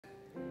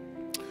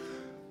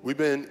We've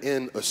been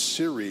in a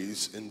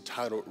series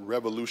entitled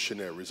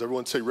Revolutionaries.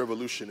 Everyone say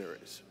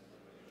revolutionaries.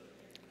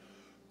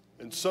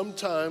 And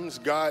sometimes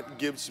God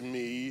gives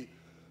me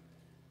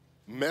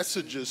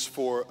messages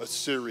for a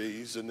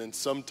series, and then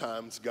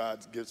sometimes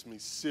God gives me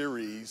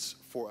series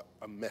for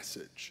a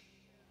message.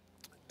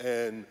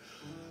 And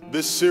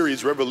this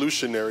series,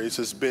 Revolutionaries,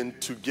 has been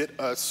to get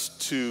us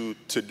to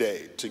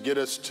today, to get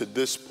us to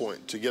this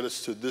point, to get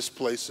us to this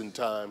place in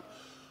time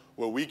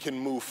where we can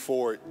move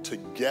forward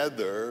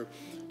together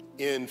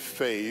in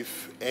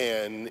faith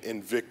and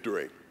in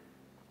victory.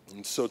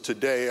 And so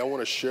today I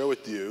want to share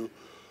with you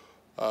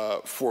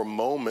for a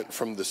moment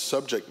from the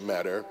subject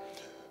matter,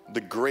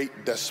 the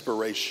Great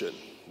Desperation,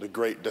 the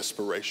Great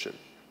Desperation.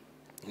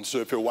 And so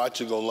if you're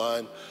watching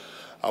online,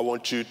 I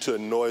want you to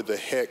annoy the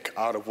heck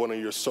out of one of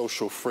your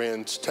social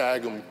friends,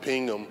 tag them,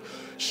 ping them,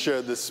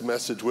 share this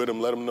message with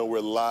them, let them know we're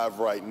live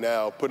right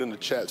now, put in the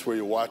chats where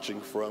you're watching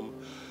from.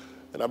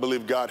 And I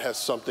believe God has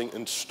something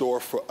in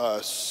store for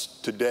us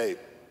today.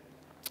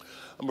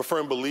 I'm a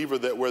firm believer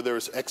that where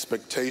there's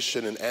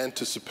expectation and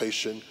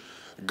anticipation,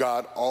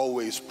 God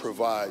always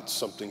provides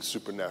something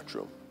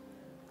supernatural.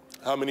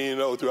 How many of you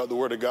know throughout the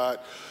Word of God,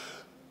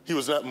 he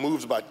was not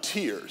moved by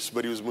tears,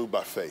 but he was moved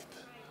by faith.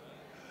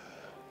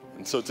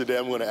 And so today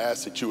I'm going to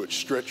ask that you would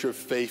stretch your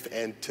faith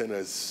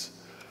antennas,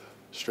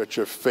 stretch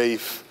your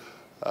faith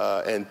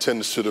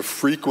antennas to the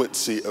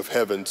frequency of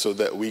heaven so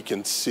that we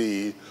can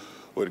see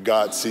what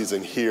God sees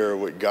and hear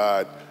what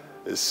God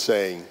is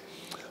saying.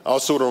 I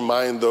also want to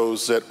remind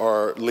those that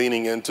are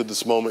leaning into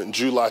this moment,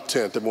 July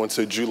 10th, everyone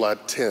say July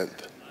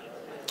 10th.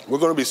 We're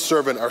going to be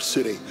serving our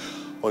city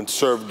on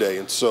Serve Day.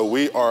 And so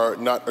we are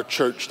not a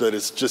church that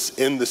is just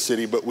in the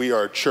city, but we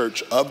are a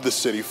church of the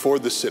city, for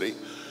the city.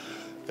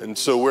 And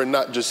so we're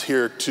not just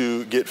here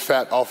to get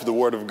fat off of the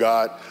Word of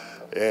God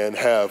and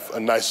have a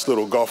nice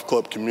little golf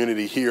club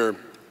community here,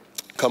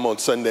 come on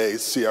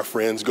Sundays, see our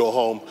friends, go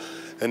home,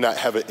 and not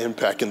have an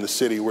impact in the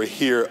city. We're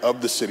here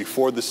of the city,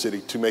 for the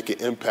city, to make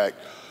an impact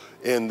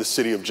in the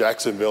city of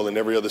Jacksonville and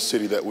every other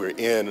city that we're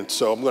in. And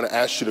so I'm going to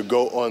ask you to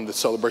go on the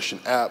Celebration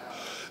app,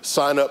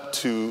 sign up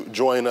to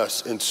join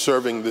us in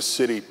serving this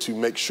city to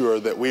make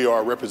sure that we are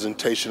a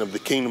representation of the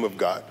kingdom of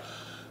God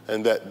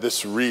and that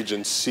this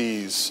region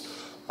sees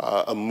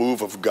a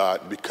move of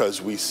God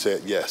because we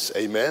said yes.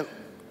 Amen.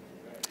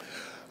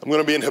 I'm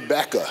going to be in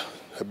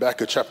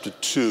Habakkuk chapter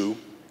 2,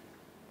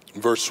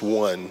 verse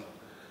 1.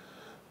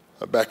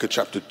 Habakkuk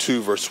chapter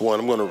 2, verse 1.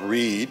 I'm going to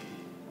read,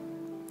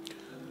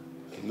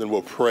 and then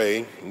we'll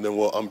pray, and then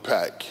we'll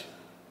unpack.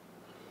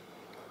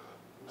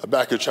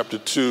 Habakkuk chapter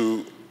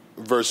 2,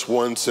 verse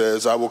 1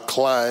 says, I will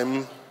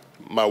climb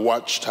my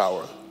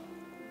watchtower,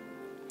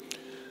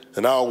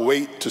 and I'll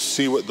wait to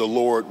see what the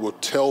Lord will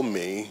tell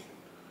me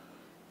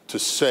to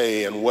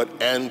say and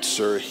what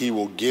answer he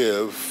will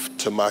give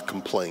to my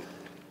complaint.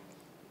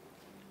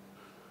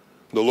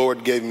 The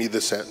Lord gave me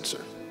this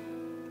answer.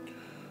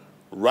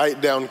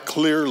 Write down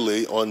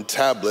clearly on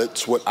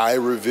tablets what I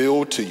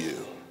reveal to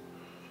you,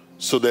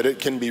 so that it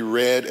can be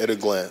read at a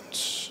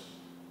glance.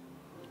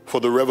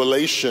 For the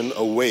revelation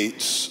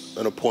awaits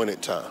an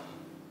appointed time,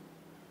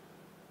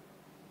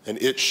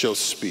 and it shall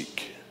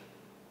speak.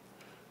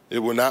 It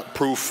will not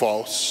prove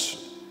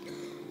false.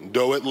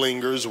 Though it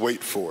lingers,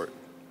 wait for it,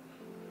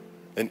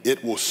 and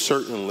it will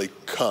certainly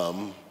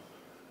come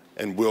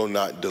and will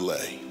not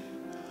delay.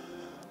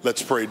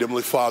 Let's pray.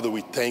 Heavenly Father,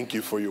 we thank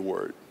you for your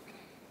word.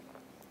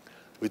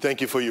 We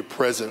thank you for your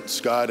presence,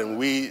 God, and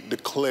we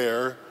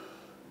declare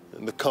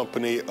in the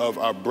company of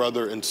our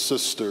brother and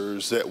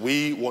sisters that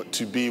we want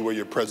to be where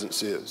your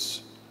presence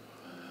is.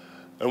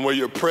 And where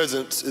your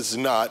presence is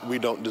not, we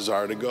don't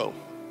desire to go.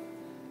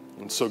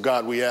 And so,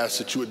 God, we ask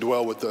that you would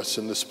dwell with us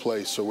in this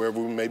place or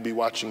wherever we may be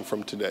watching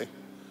from today.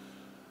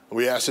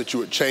 We ask that you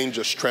would change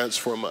us,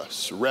 transform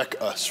us, wreck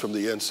us from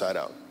the inside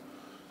out.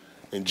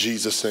 In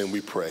Jesus' name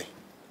we pray.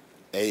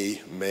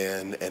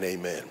 Amen and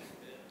amen.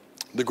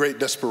 The Great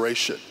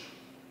Desperation.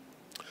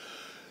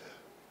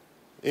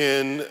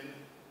 In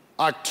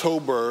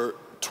October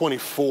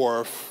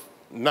 24th,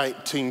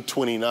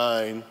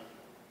 1929,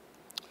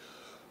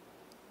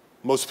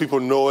 most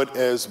people know it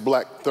as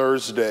Black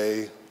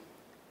Thursday. It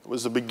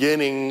was the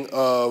beginning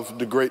of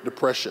the Great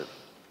Depression.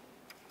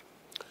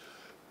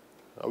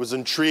 I was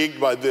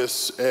intrigued by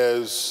this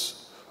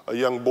as a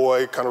young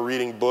boy, kind of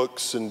reading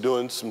books and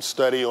doing some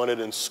study on it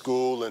in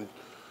school, and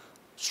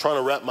was trying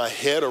to wrap my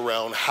head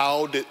around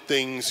how did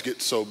things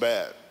get so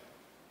bad.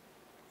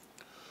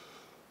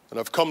 And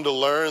I've come to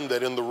learn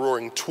that in the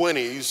Roaring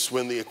 '20s,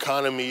 when the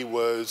economy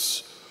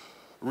was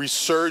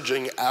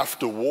resurging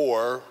after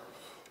war,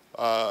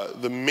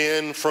 the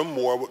men from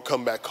war would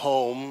come back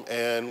home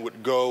and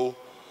would go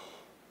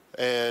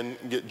and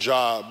get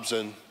jobs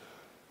and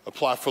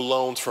apply for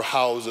loans for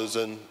houses.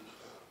 And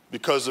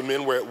because the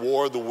men were at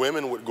war, the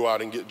women would go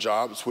out and get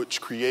jobs, which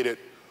created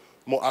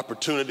more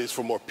opportunities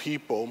for more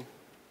people.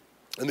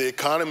 And the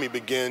economy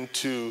began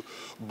to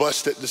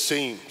bust at the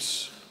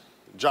seams.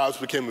 Jobs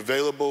became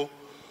available.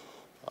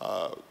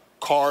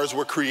 Cars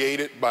were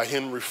created by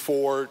Henry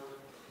Ford.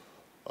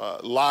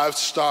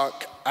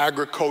 Livestock,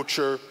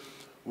 agriculture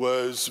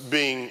was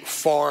being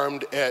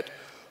farmed at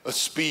a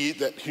speed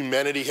that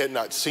humanity had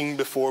not seen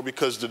before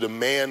because the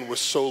demand was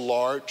so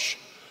large.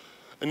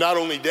 And not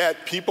only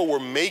that, people were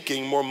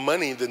making more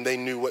money than they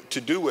knew what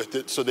to do with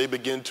it, so they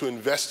began to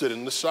invest it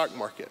in the stock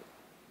market.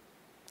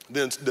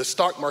 Then the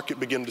stock market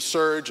began to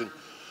surge and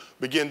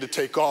began to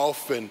take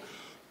off, and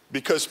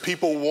because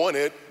people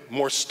wanted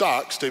more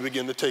stocks, they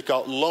began to take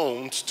out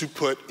loans to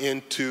put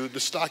into the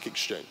stock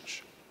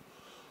exchange.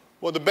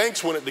 Well, the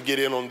banks wanted to get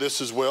in on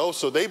this as well,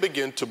 so they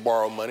began to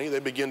borrow money.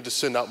 They began to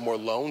send out more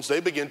loans. They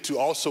began to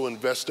also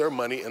invest their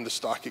money in the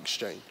stock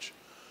exchange.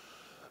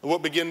 And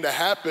what began to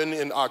happen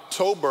in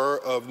October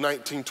of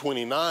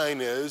 1929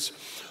 is,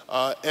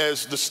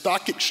 as the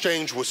stock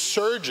exchange was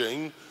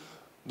surging,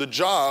 the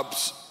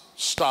jobs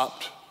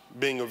stopped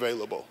being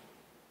available.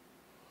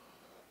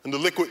 And the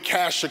liquid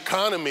cash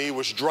economy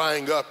was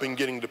drying up and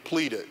getting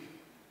depleted.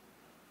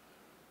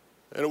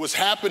 And it was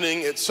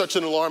happening at such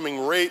an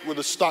alarming rate where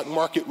the stock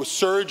market was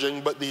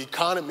surging, but the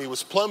economy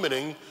was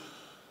plummeting,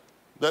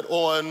 that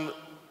on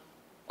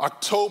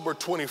October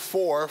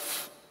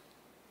 24th,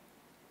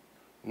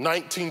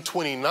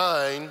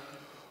 1929,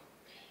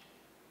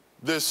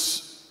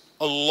 this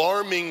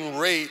alarming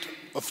rate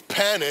of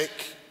panic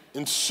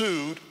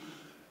ensued,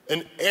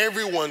 and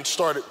everyone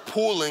started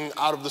pulling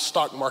out of the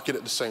stock market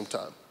at the same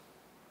time.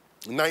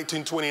 In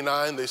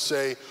 1929, they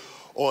say,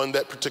 on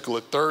that particular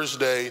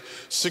Thursday,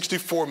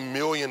 $64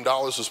 million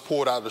was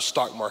pulled out of the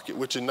stock market,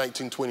 which in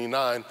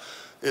 1929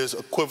 is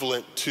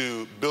equivalent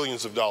to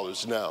billions of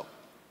dollars now.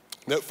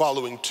 That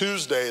following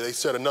Tuesday, they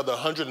said another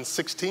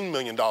 $116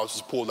 million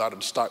was pulled out of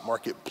the stock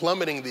market,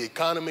 plummeting the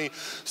economy,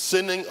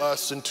 sending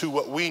us into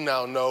what we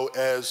now know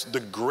as the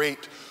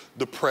Great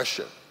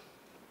Depression.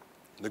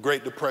 The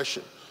Great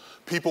Depression.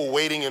 People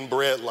waiting in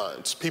bread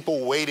lines,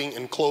 people waiting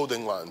in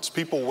clothing lines,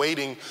 people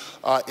waiting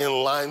in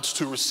lines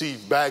to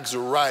receive bags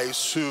of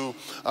rice who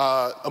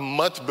a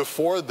month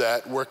before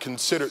that were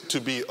considered to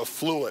be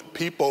affluent.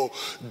 People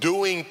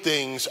doing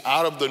things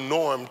out of the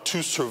norm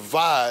to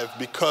survive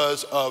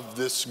because of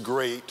this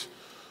Great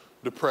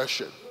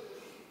Depression.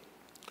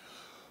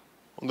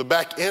 On the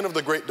back end of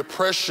the Great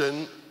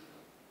Depression,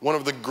 one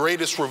of the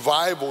greatest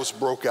revivals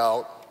broke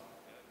out.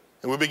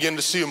 And we begin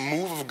to see a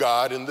move of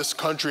God in this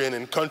country and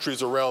in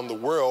countries around the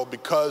world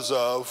because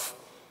of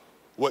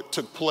what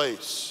took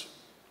place.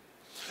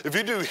 If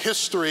you do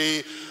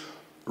history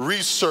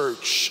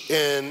research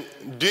and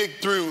dig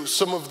through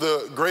some of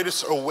the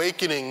greatest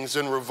awakenings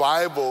and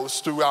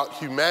revivals throughout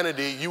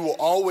humanity, you will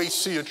always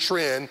see a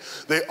trend.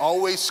 They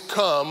always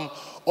come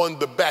on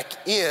the back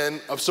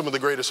end of some of the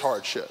greatest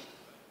hardship.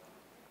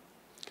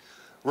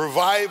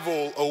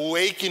 Revival,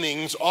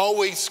 awakenings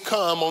always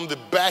come on the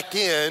back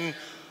end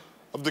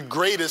of the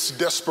greatest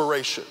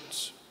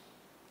desperations.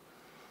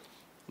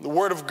 The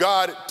Word of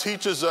God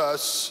teaches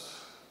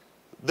us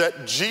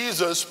that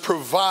Jesus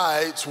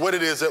provides what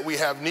it is that we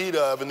have need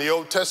of. In the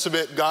Old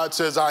Testament, God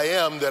says, I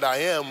am that I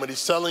am. What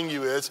he's telling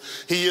you is,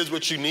 he is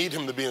what you need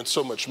him to be and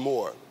so much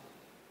more.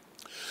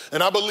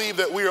 And I believe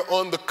that we are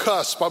on the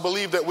cusp. I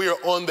believe that we are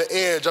on the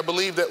edge. I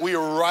believe that we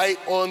are right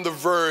on the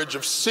verge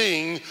of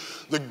seeing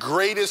the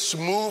greatest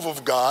move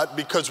of God,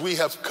 because we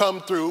have come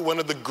through one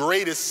of the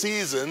greatest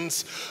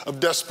seasons of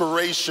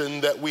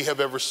desperation that we have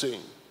ever seen.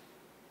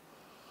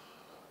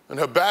 In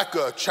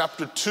Habakkuk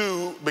chapter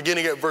 2,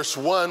 beginning at verse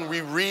 1,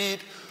 we read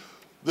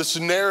this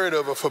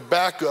narrative of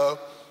Habakkuk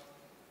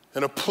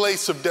in a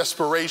place of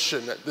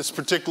desperation. At this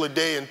particular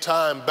day and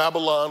time,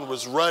 Babylon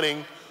was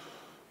running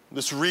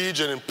this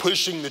region and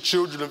pushing the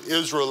children of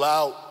Israel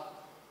out.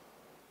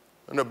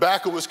 And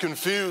Habakkuk was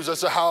confused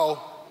as to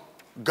how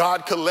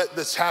God could let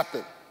this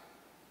happen,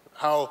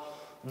 how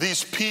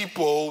these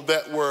people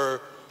that were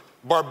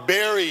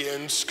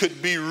barbarians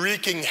could be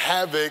wreaking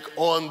havoc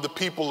on the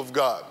people of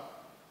God.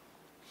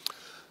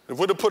 If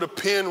we're to put a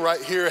pin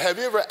right here, have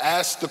you ever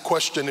asked the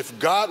question, if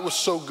God was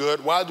so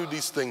good, why do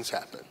these things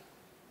happen?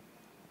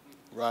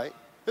 Right?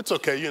 It's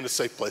okay, you're in a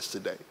safe place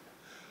today.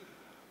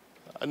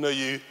 I know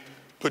you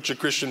put your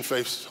Christian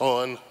face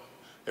on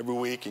every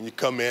week and you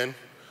come in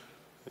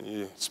and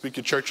you speak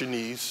at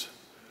churchese.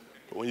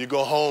 But when you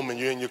go home and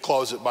you're in your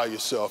closet by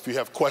yourself, you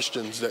have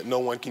questions that no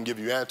one can give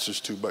you answers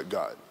to but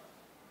God.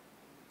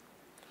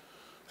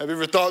 Have you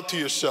ever thought to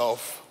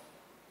yourself,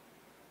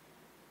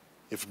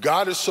 if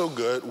God is so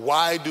good,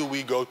 why do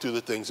we go through the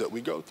things that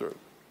we go through?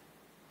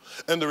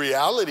 And the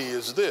reality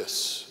is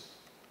this,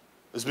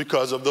 is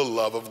because of the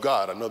love of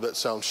God. I know that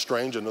sounds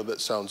strange, I know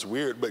that sounds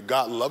weird, but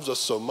God loves us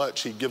so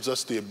much, he gives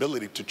us the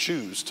ability to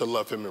choose to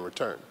love him in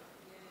return.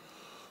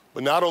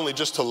 But not only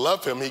just to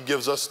love him, he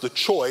gives us the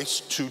choice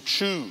to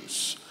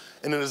choose.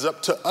 And it is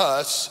up to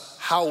us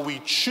how we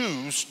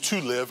choose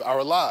to live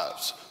our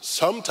lives.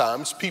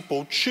 Sometimes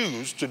people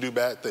choose to do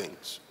bad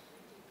things.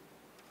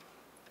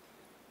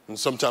 And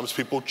sometimes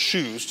people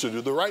choose to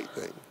do the right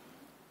thing.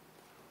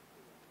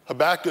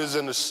 Habakkuk is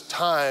in this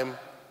time,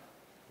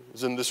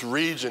 is in this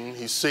region,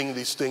 he's seeing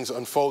these things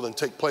unfold and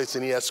take place,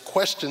 and he has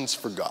questions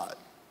for God.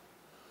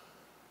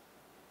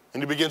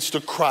 And he begins to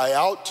cry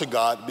out to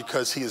God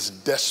because he is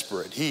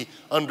desperate. He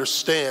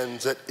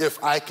understands that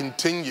if I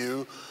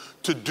continue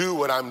to do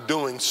what I'm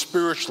doing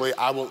spiritually,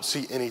 I won't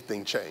see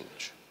anything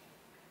change.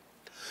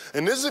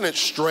 And isn't it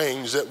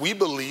strange that we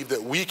believe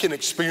that we can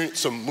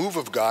experience a move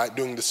of God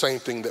doing the same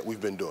thing that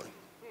we've been doing?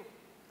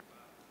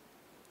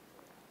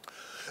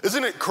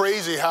 Isn't it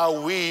crazy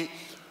how we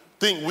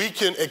think we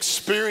can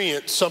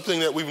experience something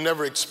that we've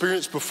never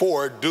experienced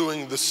before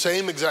doing the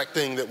same exact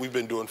thing that we've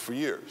been doing for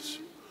years?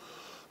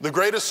 The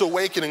greatest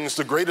awakenings,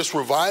 the greatest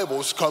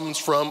revivals comes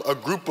from a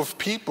group of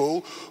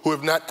people who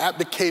have not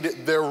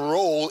abdicated their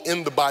role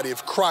in the body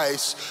of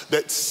Christ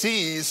that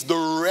sees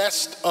the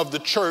rest of the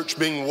church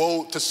being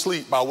lulled to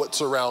sleep by what's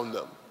around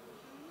them.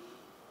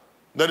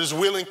 That is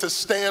willing to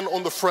stand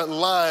on the front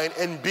line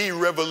and be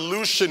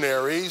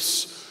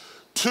revolutionaries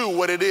to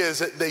what it is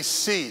that they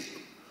see.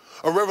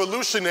 A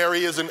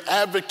revolutionary is an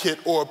advocate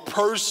or a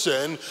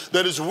person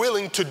that is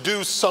willing to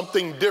do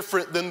something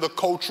different than the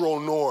cultural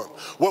norm.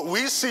 What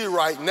we see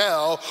right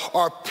now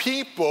are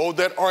people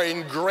that are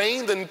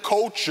ingrained in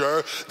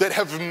culture that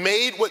have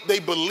made what they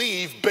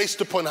believe based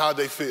upon how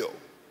they feel.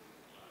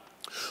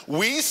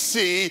 We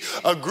see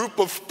a group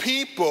of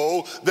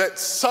people that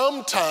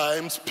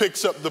sometimes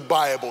picks up the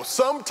Bible,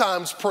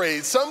 sometimes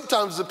prays,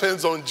 sometimes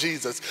depends on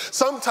Jesus,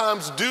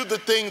 sometimes do the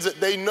things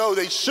that they know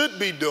they should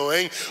be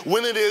doing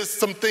when it is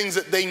some things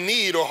that they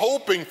need or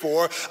hoping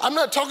for. I'm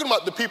not talking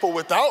about the people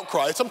without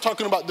Christ. I'm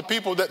talking about the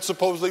people that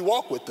supposedly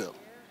walk with them.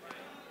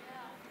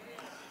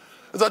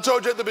 As I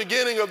told you at the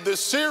beginning of this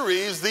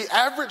series, the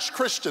average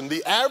Christian,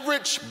 the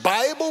average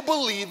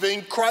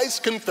Bible-believing,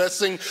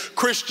 Christ-confessing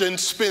Christian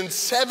spends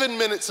 7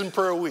 minutes in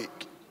prayer a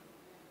week.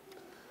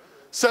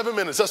 7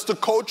 minutes, that's the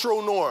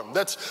cultural norm.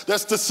 That's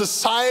the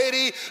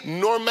society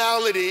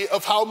normality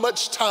of how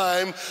much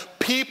time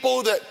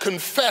people that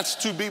confess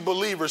to be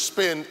believers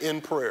spend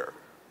in prayer.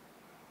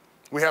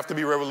 We have to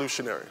be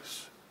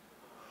revolutionaries.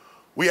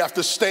 We have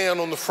to stand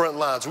on the front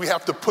lines. We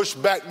have to push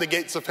back the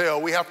gates of hell.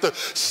 We have to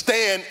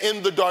stand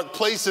in the dark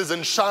places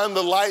and shine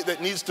the light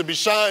that needs to be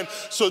shined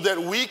so that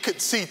we could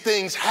see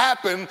things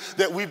happen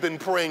that we've been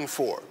praying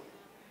for.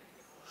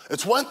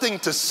 It's one thing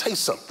to say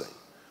something.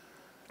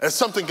 It's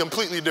something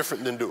completely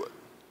different than do it.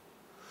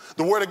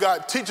 The Word of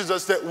God teaches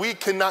us that we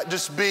cannot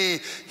just be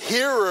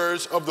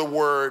hearers of the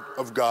Word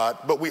of God,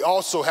 but we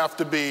also have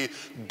to be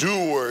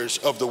doers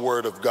of the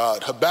Word of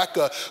God.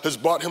 Habakkuk has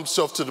brought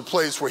himself to the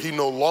place where he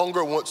no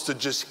longer wants to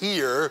just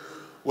hear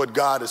what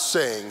God is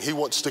saying. He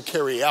wants to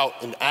carry out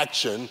in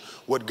action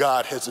what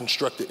God has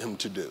instructed him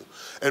to do.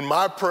 And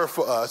my prayer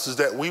for us is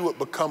that we would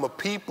become a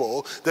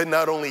people that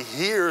not only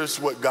hears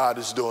what God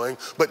is doing,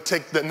 but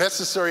take the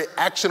necessary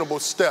actionable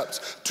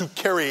steps to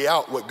carry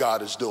out what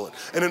God is doing.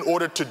 And in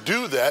order to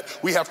do that,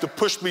 we have to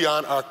push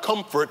beyond our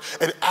comfort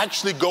and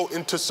actually go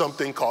into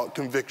something called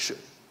conviction.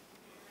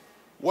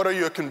 What are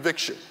your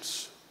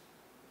convictions?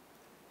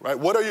 Right?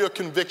 What are your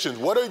convictions?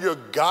 What are your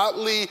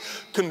godly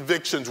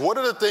convictions? What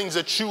are the things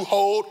that you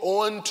hold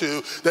on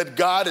to that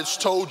God has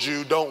told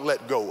you don't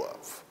let go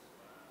of?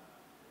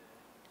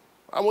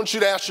 I want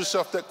you to ask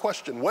yourself that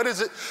question. What is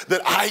it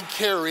that I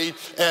carry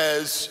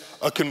as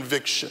a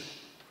conviction?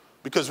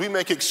 Because we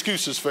make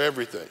excuses for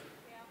everything.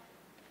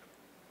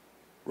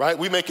 Right?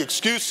 We make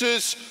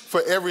excuses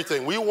for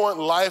everything. We want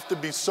life to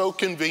be so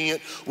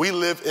convenient. We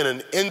live in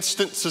an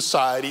instant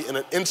society, in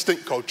an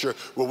instant culture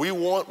where we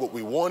want what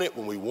we want it,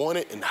 when we want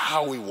it, and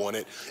how we want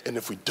it. And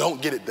if we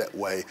don't get it that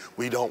way,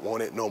 we don't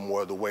want it no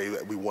more the way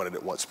that we wanted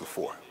it once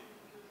before.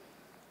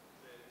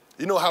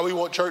 You know how we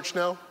want church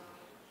now?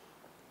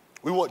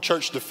 We want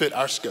church to fit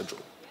our schedule.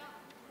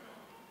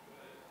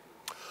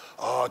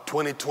 Oh,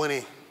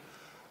 2020,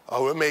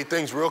 it made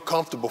things real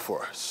comfortable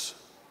for us.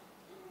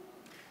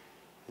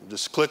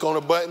 Just click on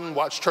a button,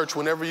 watch church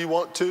whenever you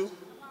want to.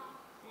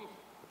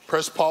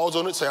 Press pause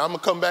on it, say, I'm going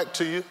to come back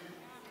to you.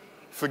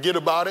 Forget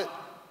about it.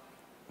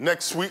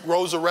 Next week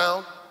rolls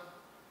around,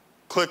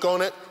 click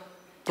on it.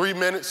 3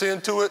 minutes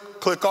into it,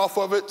 click off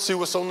of it, see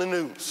what's on the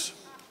news.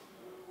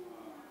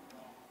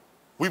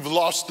 We've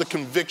lost the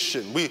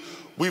conviction.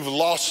 We've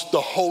lost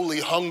the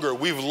holy hunger.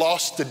 We've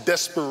lost the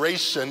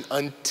desperation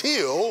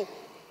until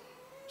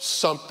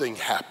something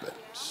happens.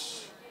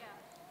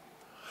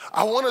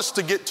 I want us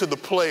to get to the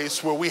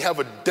place where we have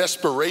a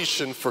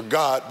desperation for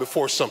God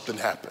before something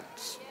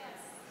happens.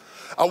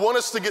 I want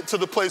us to get to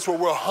the place where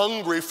we're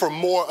hungry for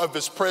more of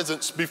His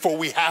presence before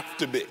we have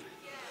to be.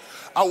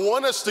 I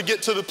want us to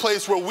get to the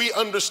place where we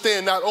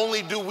understand not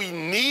only do we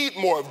need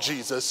more of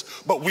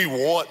Jesus, but we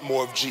want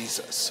more of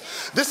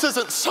Jesus. This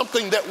isn't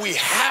something that we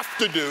have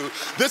to do.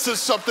 This is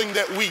something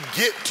that we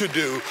get to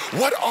do.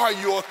 What are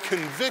your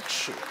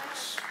convictions?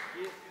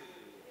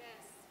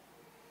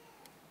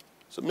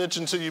 As I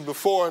mentioned to you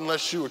before,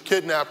 unless you were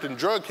kidnapped and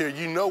drugged here,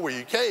 you know where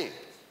you came.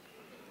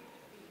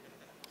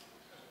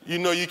 You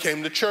know you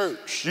came to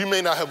church. You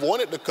may not have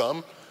wanted to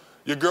come.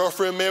 Your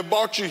girlfriend may have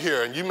brought you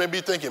here, and you may be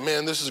thinking,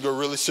 man, this is going to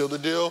really seal the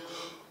deal.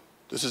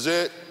 This is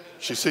it.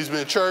 She sees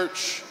me in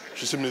church.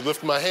 She sees me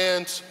lift my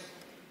hands.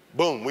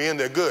 Boom, we in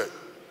there good.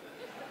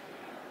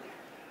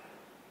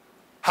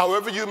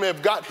 However you may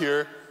have got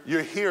here,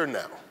 you're here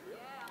now.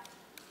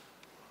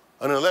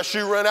 And unless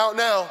you run out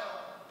now,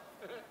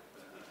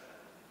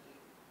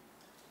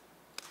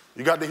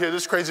 you got to hear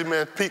this crazy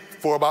man speak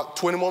for about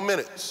 20 more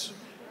minutes.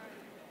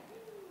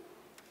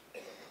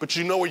 But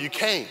you know where you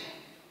came.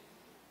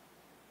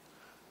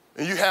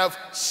 And you have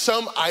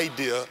some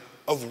idea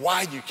of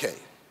why you came.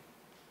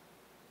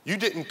 You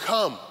didn't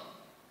come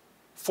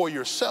for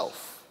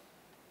yourself,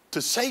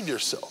 to save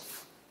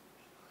yourself.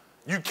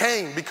 You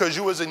came because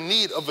you was in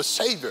need of a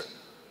Savior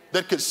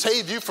that could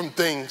save you from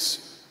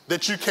things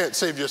that you can't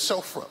save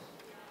yourself from.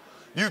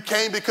 You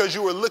came because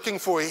you were looking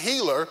for a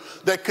healer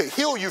that could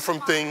heal you from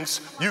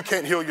things you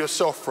can't heal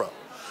yourself from.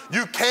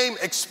 You came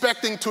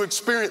expecting to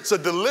experience a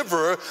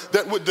deliverer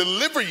that would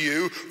deliver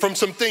you from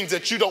some things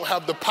that you don't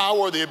have the power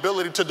or the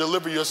ability to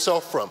deliver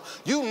yourself from.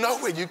 You know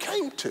where you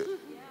came to.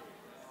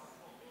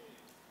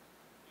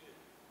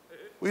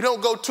 We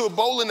don't go to a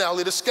bowling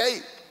alley to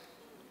skate.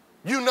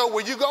 You know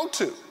where you go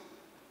to.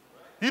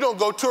 You don't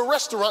go to a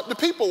restaurant to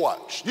people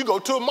watch. You go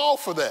to a mall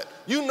for that.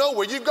 You know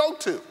where you go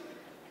to.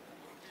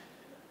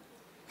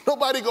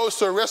 Nobody goes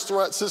to a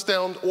restaurant, sits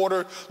down,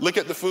 order, look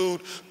at the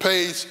food,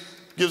 pays,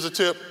 gives a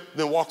tip,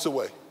 then walks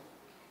away.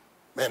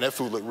 Man, that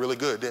food looked really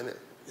good, didn't it?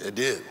 It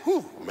did.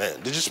 Whew, man,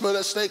 did you smell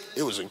that steak?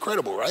 It was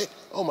incredible, right?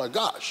 Oh my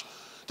gosh.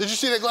 Did you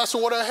see that glass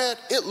of water I had?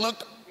 It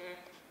looked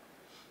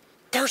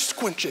thirst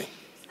quenching.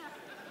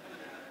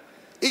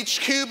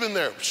 Each cube in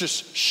there was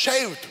just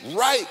shaved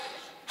right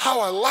how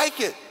I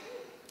like it.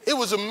 It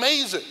was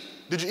amazing.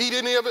 Did you eat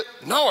any of it?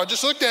 No, I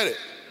just looked at it.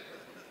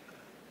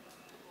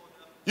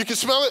 You can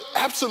smell it?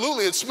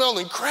 Absolutely, it smelled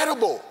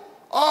incredible.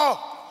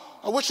 Oh,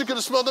 I wish you could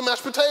have smelled the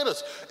mashed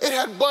potatoes. It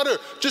had butter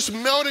just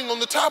melting on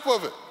the top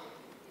of it.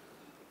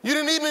 You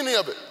didn't eat any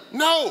of it?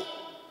 No.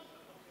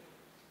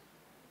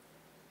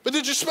 But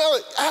did you smell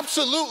it?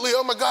 Absolutely.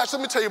 Oh my gosh,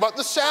 let me tell you about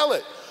the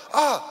salad.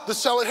 The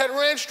salad had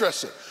ranch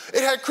dressing.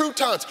 It had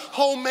croutons,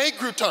 homemade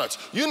croutons.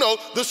 You know,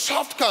 the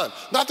soft kind,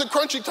 not the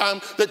crunchy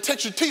kind that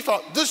takes your teeth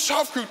out, the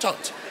soft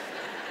croutons.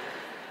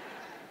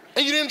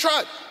 And you didn't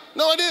try it?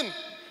 No, I didn't.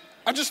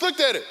 I just looked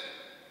at it.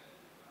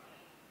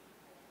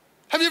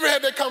 Have you ever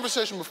had that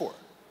conversation before?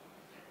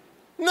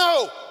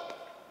 No.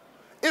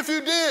 If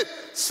you did,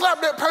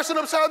 slap that person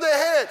upside their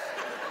head.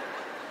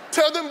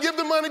 Tell them give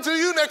the money to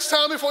you next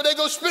time before they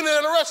go spend it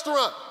at a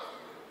restaurant.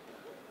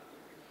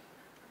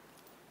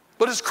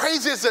 But as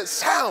crazy as that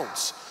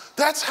sounds,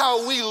 that's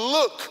how we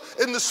look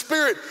in the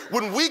spirit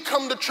when we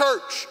come to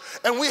church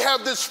and we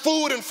have this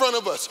food in front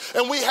of us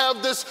and we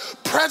have this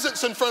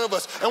presence in front of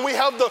us and we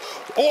have the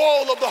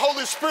oil of the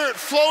Holy Spirit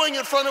flowing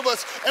in front of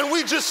us and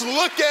we just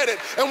look at it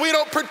and we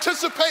don't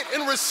participate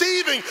in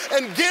receiving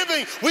and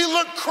giving. We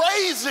look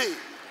crazy.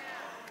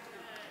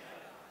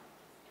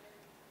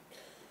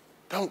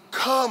 Don't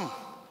come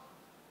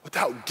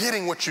without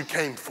getting what you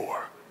came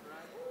for.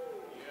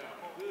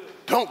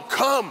 Don't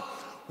come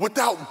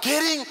without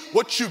getting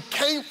what you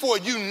came for.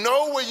 You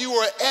know where you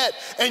are at,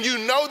 and you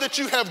know that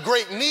you have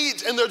great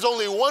needs, and there's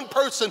only one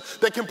person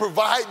that can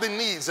provide the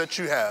needs that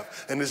you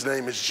have, and his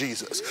name is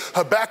Jesus.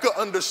 Habakkuk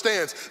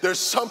understands there's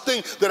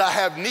something that I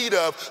have need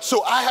of,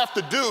 so I have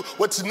to do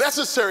what's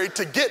necessary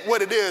to get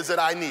what it is that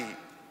I need.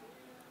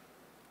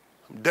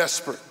 I'm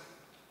desperate,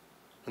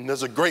 and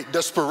there's a great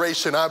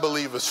desperation, I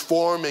believe, is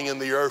forming in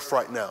the earth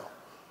right now.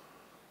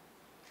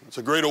 It's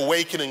a great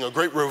awakening, a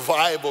great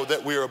revival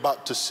that we are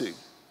about to see.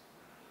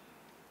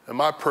 And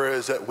my prayer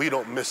is that we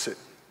don't miss it,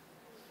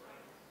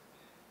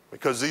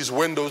 because these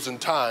windows in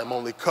time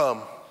only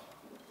come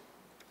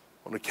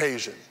on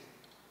occasion.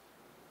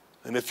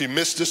 And if you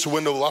miss this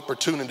window of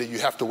opportunity, you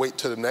have to wait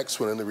till the next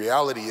one. And the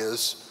reality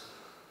is,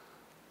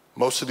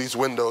 most of these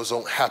windows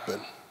don't happen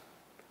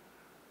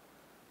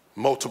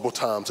multiple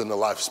times in the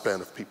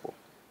lifespan of people.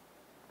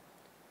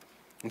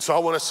 And so I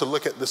want us to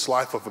look at this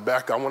life of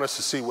Habakkuk. I want us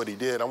to see what he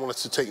did. I want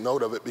us to take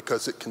note of it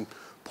because it can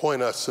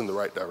point us in the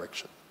right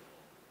direction.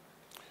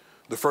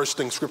 The first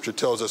thing Scripture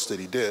tells us that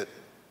he did,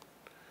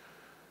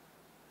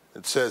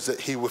 it says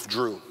that he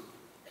withdrew.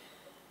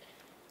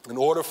 In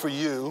order for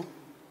you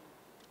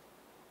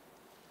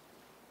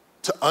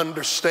to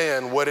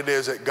understand what it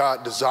is that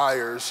God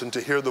desires and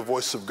to hear the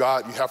voice of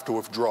God, you have to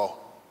withdraw.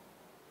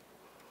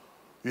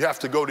 You have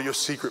to go to your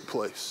secret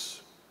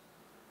place.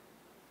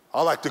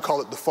 I like to call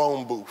it the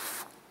phone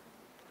booth.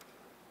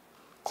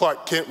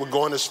 Clark Kent would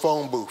go in his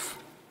phone booth.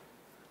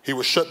 He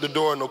would shut the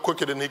door, no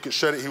quicker than he could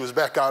shut it, he was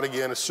back out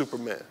again as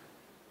Superman.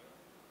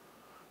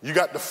 You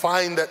got to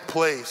find that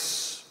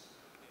place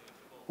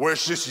where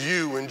it's just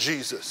you and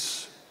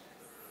Jesus.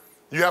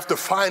 You have to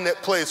find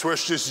that place where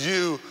it's just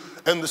you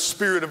and the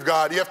Spirit of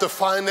God. You have to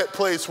find that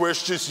place where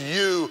it's just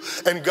you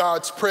and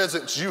God's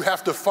presence. You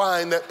have to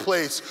find that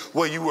place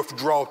where you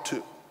withdraw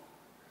to.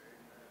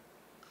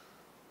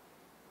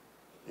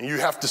 And you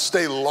have to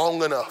stay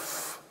long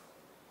enough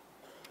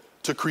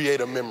to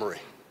create a memory.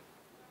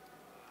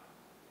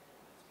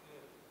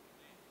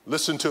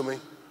 Listen to me.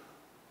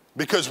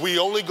 Because we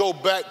only go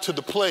back to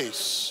the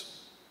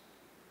place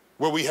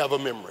where we have a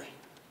memory.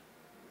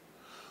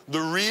 The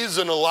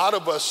reason a lot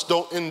of us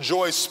don't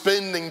enjoy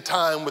spending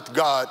time with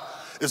God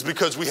is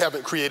because we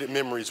haven't created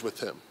memories with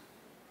him.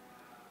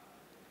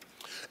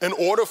 In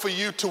order for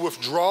you to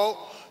withdraw,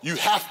 you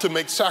have to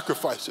make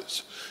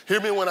sacrifices. Hear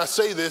me when I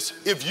say this.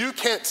 If you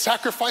can't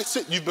sacrifice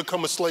it, you've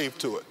become a slave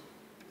to it.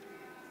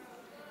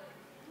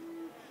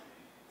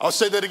 I'll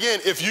say that again.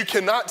 If you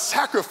cannot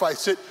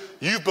sacrifice it,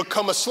 you've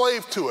become a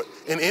slave to it.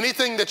 And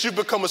anything that you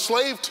become a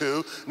slave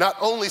to not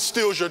only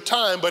steals your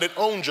time, but it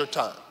owns your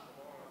time.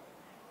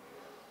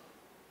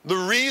 The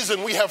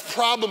reason we have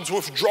problems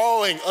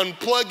withdrawing,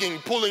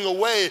 unplugging, pulling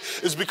away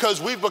is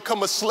because we've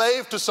become a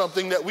slave to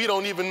something that we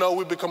don't even know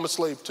we've become a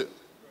slave to.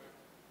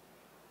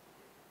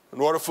 In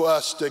order for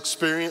us to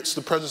experience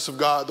the presence of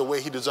God the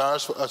way he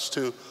desires for us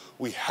to,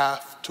 we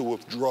have to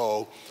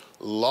withdraw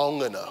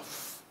long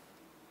enough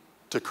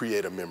to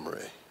create a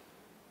memory.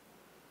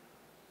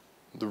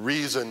 The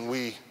reason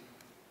we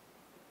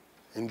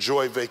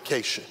enjoy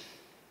vacation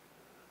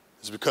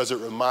is because it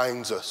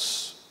reminds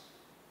us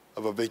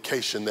of a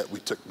vacation that we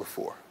took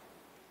before.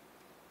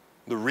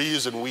 The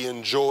reason we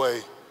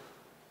enjoy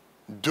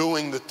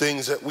doing the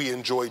things that we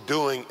enjoy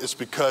doing is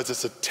because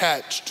it's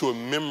attached to a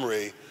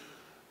memory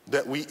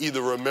that we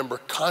either remember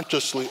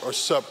consciously or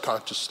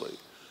subconsciously.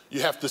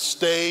 You have to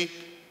stay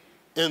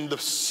in the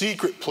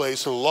secret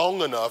place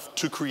long enough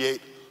to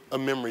create a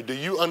memory. Do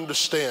you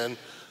understand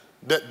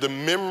that the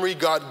memory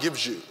God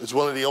gives you is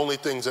one of the only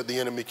things that the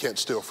enemy can't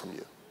steal from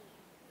you?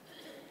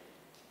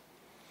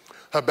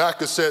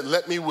 Habakkuk said,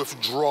 let me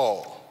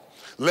withdraw.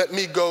 Let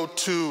me go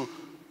to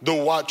the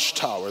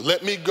watchtower.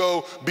 Let me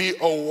go be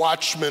a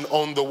watchman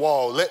on the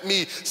wall. Let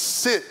me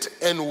sit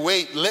and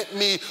wait. Let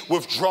me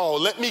withdraw.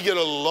 Let me get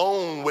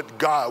alone with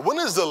God. When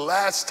is the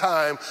last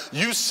time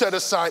you set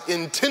aside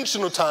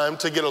intentional time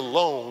to get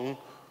alone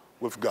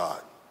with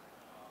God?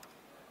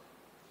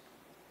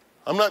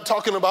 I'm not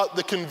talking about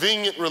the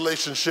convenient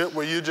relationship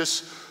where you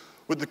just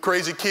with the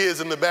crazy kids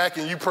in the back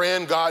and you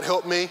praying, God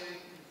help me.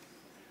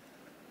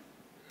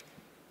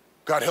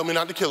 God help me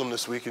not to kill him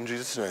this week in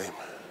Jesus' name.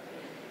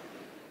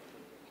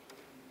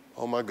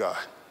 Oh my God.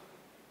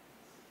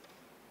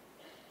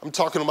 I'm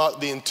talking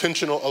about the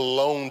intentional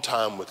alone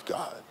time with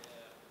God,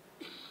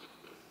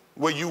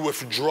 where you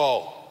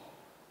withdraw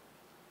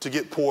to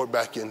get poured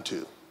back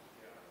into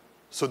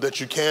so that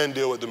you can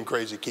deal with them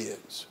crazy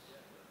kids.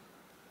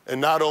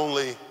 And not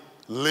only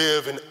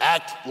live and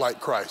act like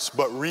Christ,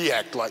 but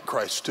react like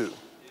Christ too.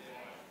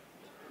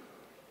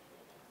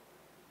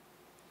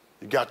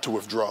 You got to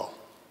withdraw.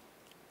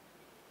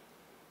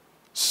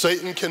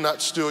 Satan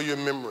cannot steal your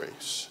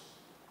memories.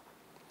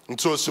 And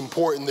so it's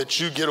important that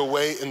you get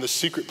away in the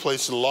secret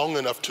place long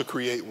enough to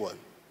create one.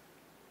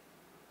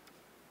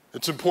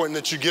 It's important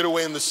that you get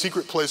away in the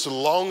secret place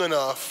long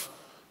enough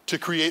to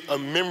create a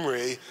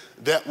memory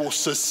that will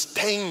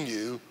sustain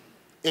you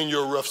in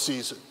your rough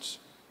seasons.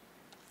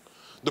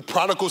 The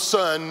prodigal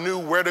son knew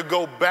where to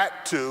go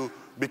back to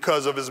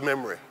because of his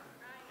memory.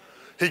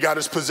 He got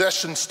his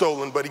possessions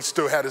stolen, but he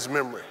still had his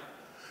memory.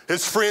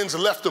 His friends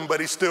left him,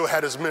 but he still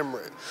had his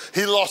memory.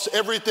 He lost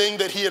everything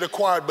that he had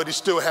acquired, but he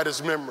still had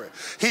his memory.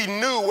 He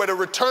knew where to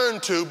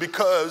return to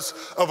because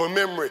of a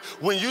memory.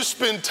 When you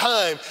spend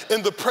time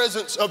in the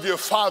presence of your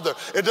Father,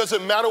 it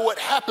doesn't matter what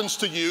happens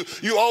to you,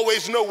 you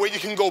always know where you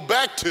can go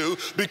back to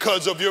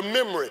because of your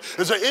memory.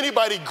 Is there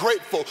anybody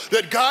grateful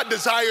that God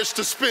desires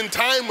to spend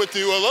time with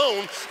you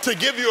alone to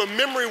give you a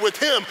memory with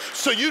him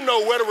so you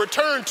know where to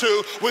return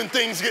to when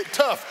things get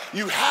tough?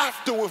 You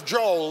have to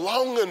withdraw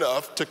long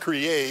enough to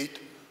create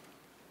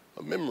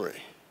a memory.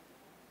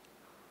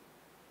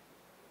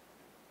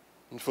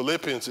 In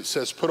Philippians, it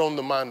says, put on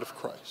the mind of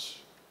Christ.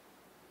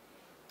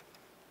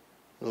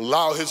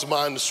 Allow his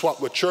mind to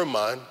swap with your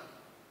mind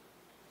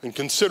and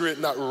consider it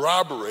not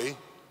robbery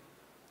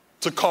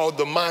to call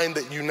the mind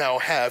that you now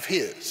have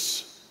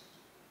his.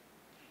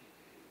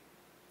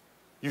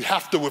 You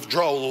have to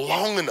withdraw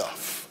long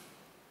enough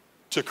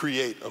to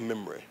create a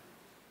memory.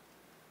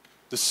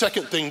 The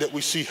second thing that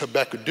we see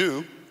Habakkuk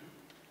do,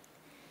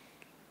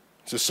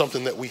 this is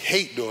something that we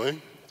hate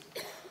doing.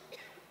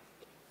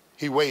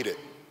 He waited.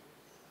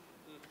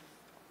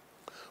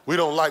 We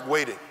don't like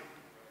waiting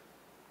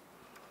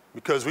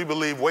because we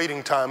believe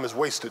waiting time is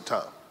wasted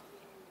time.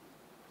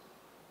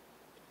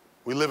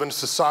 We live in a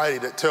society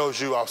that tells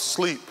you I'll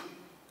sleep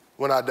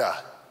when I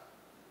die.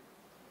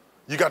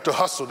 You got to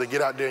hustle to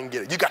get out there and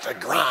get it. You got to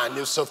grind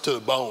yourself to the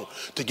bone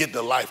to get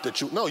the life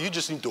that no, you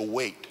just need to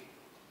wait.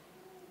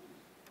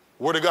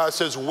 Word of God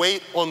says,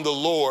 wait on the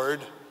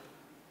Lord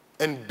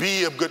and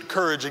be of good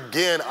courage.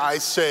 Again, I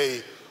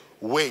say,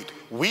 wait.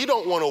 We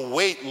don't want to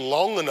wait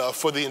long enough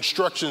for the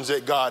instructions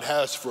that God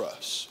has for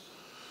us.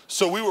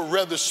 So we would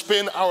rather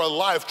spend our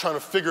life trying to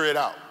figure it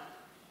out.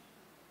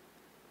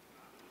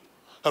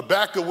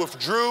 Habakkuk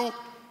withdrew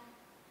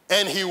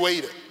and he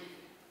waited.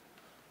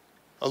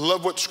 I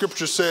love what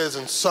scripture says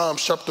in Psalm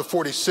chapter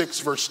 46,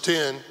 verse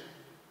 10.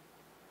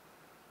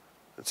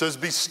 It says,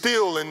 be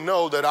still and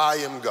know that I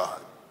am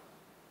God.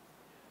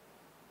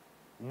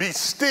 Be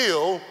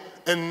still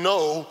and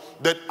know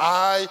that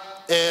I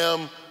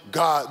am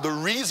God. The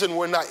reason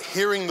we're not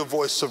hearing the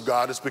voice of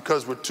God is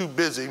because we're too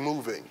busy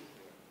moving.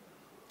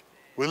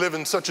 We live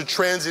in such a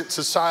transient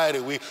society.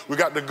 We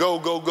got to go,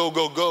 go, go,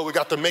 go, go. We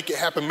got to make it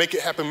happen, make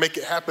it happen, make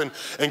it happen.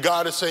 And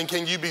God is saying,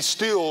 can you be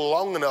still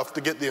long enough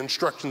to get the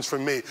instructions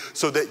from me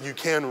so that you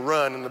can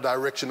run in the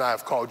direction I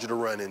have called you to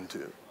run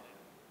into?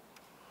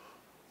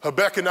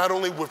 Habakkuk not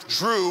only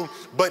withdrew,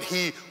 but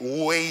he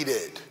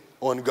waited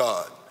on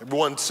God.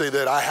 Everyone say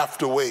that, I have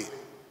to wait.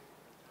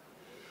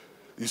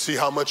 You see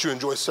how much you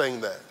enjoy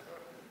saying that?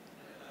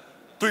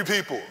 3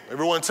 people.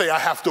 Everyone say, I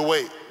have to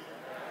wait.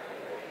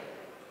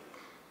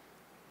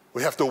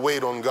 We have to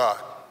wait on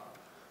God.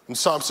 In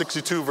Psalm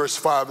 62, verse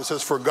 5, it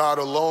says, for God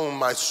alone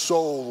my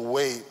soul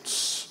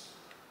waits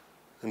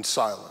in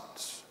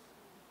silence.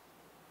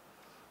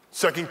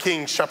 2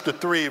 Kings chapter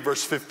 3,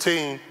 verse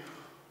 15,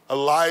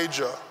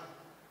 Elijah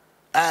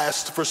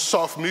asked for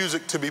soft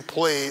music to be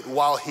played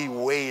while he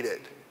waited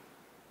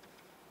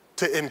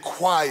to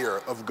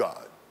inquire of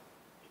God.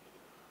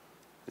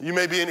 You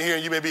may be in here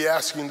and you may be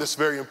asking this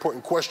very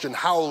important question,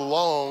 how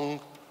long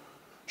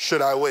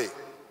should I wait?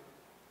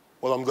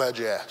 Well, I'm glad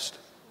you asked.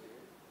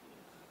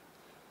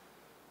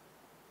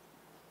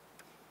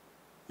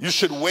 You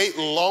should wait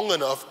long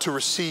enough to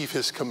receive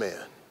his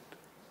command.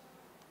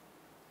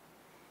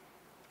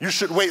 You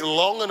should wait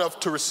long enough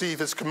to receive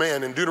his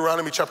command. In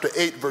Deuteronomy chapter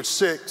 8, verse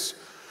 6,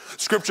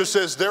 Scripture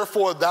says,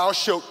 therefore thou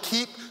shalt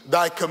keep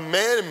thy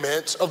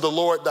commandments of the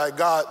Lord thy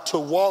God to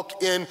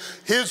walk in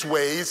his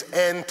ways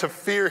and to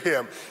fear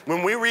him.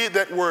 When we read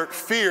that word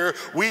fear,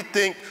 we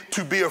think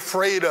to be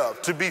afraid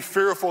of, to be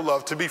fearful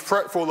of, to be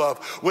fretful of,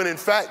 when in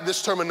fact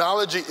this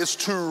terminology is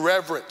to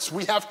reverence.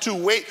 We have to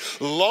wait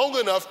long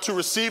enough to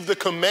receive the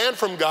command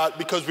from God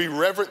because we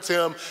reverence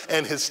him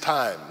and his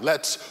time.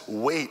 Let's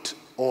wait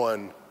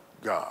on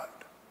God.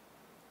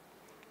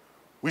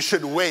 We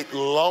should wait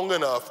long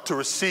enough to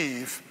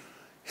receive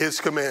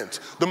his commands.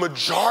 The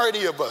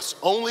majority of us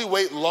only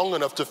wait long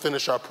enough to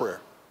finish our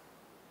prayer.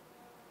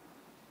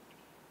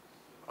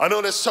 I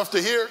know that's tough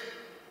to hear,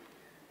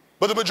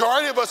 but the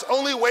majority of us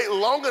only wait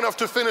long enough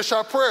to finish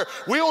our prayer.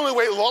 We only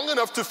wait long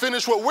enough to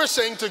finish what we're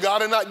saying to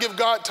God and not give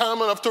God time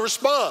enough to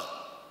respond.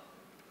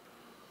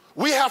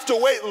 We have to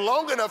wait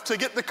long enough to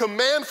get the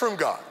command from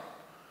God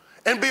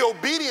and be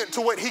obedient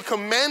to what he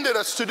commanded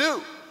us to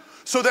do,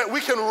 so that we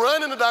can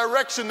run in the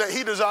direction that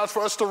he desires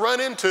for us to run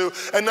into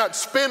and not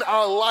spend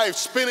our life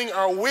spinning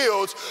our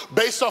wheels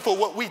based off of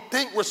what we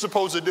think we're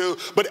supposed to do,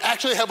 but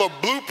actually have a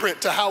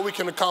blueprint to how we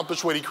can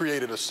accomplish what he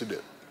created us to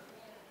do.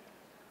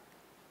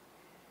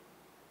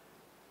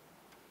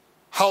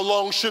 How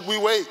long should we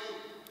wait?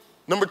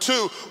 Number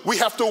 2, we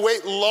have to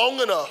wait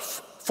long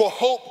enough for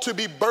hope to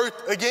be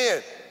birthed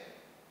again.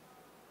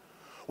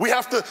 We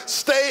have to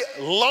stay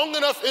long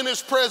enough in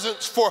his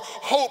presence for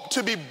hope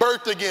to be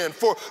birthed again,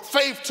 for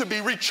faith to be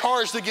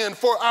recharged again,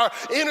 for our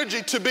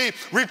energy to be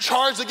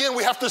recharged again.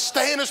 We have to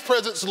stay in his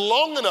presence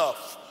long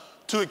enough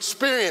to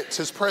experience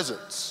his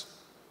presence.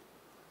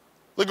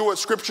 Look at what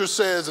scripture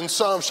says in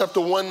Psalm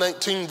chapter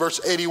 119, verse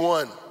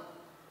 81.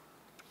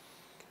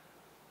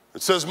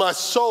 It says, my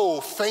soul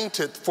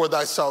fainteth for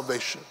thy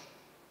salvation,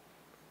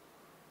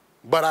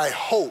 but I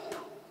hope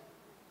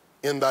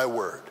in thy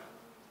word.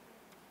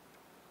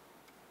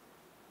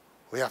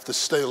 We have to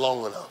stay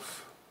long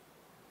enough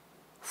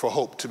for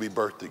hope to be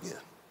birthed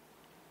again.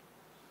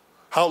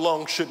 How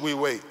long should we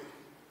wait?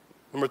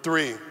 Number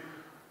 3,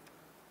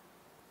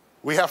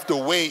 we have to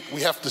wait, we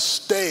have to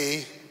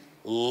stay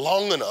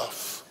long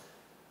enough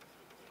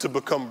to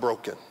become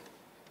broken.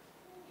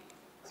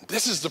 And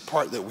this is the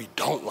part that we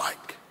don't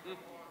like.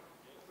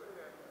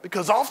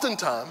 Because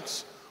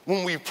oftentimes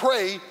when we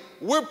pray,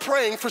 we're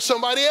praying for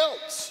somebody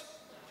else.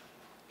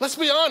 Let's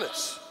be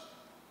honest.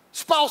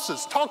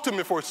 Spouses, talk to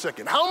me for a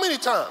second. How many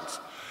times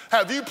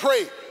have you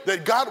prayed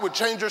that God would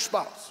change your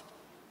spouse?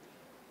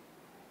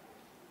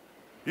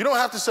 You don't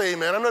have to say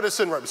amen. I know they're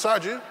sitting right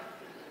beside you,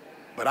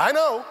 but I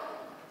know.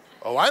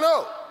 Oh, I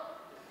know.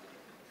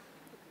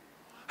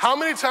 How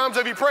many times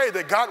have you prayed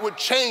that God would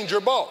change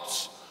your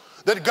boss?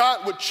 That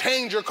God would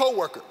change your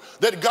coworker?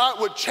 That God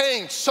would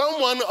change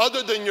someone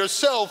other than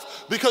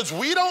yourself, because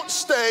we don't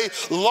stay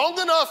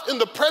long enough in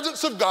the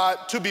presence of God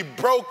to be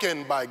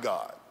broken by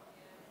God.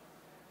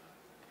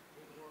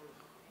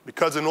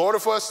 Because in order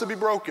for us to be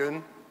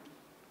broken,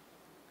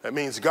 that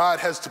means God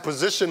has to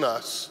position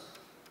us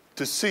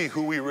to see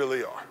who we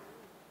really are.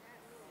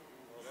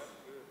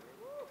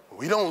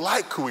 We don't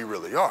like who we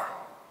really are.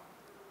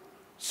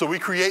 So we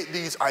create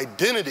these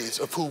identities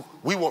of who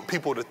we want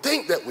people to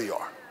think that we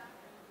are.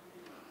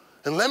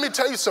 And let me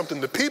tell you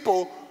something, the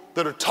people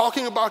that are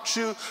talking about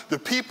you, the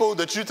people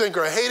that you think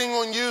are hating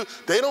on you,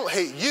 they don't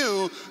hate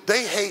you,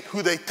 they hate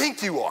who they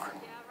think you are.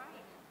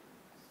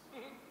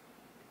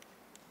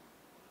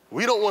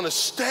 We don't want to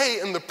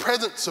stay in the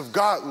presence of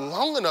God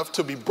long enough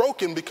to be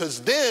broken, because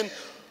then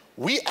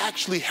we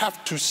actually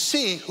have to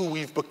see who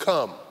we've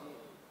become.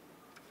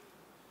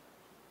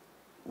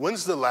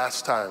 When's the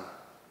last time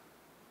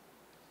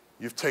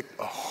you've taken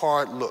a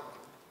hard look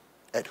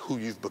at who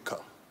you've become?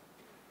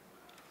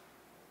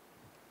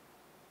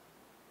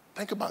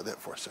 Think about that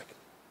for a second.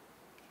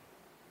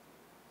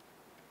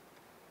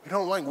 We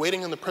don't like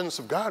waiting in the presence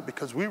of God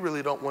because we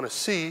really don't want to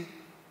see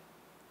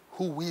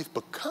who we've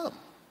become.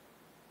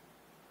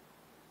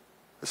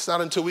 It's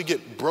not until we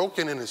get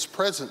broken in his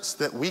presence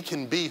that we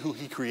can be who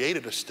he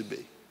created us to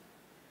be.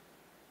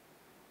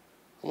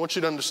 I want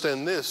you to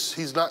understand this.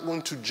 He's not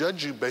going to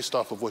judge you based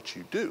off of what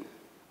you do.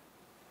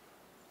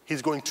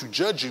 He's going to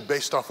judge you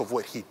based off of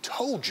what he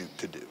told you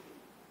to do.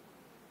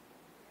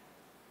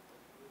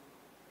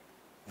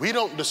 We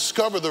don't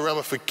discover the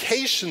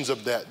ramifications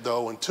of that,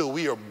 though, until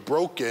we are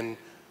broken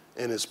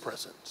in his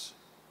presence.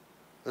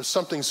 There's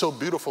something so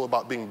beautiful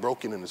about being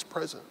broken in his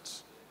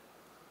presence,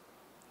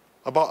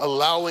 about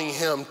allowing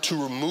him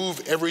to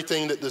remove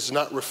everything that does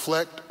not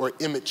reflect or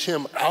image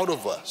him out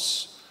of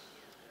us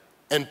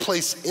and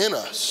place in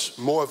us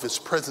more of his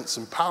presence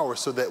and power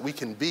so that we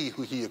can be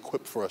who he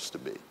equipped for us to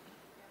be.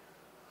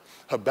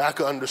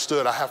 Habakkuk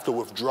understood, I have to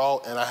withdraw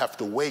and I have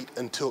to wait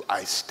until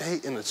I stay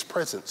in his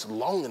presence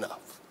long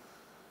enough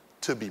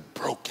to be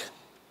broken.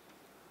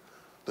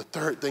 The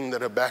third thing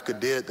that Habakkuk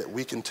did that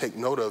we can take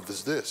note of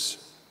is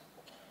this.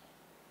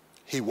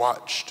 He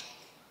watched.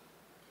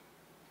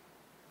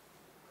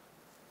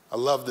 I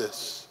love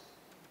this.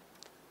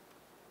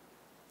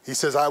 He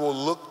says, I will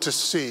look to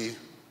see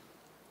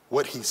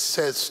what he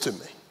says to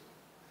me.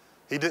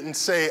 He didn't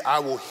say, I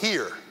will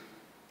hear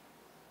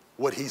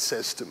what he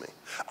says to me.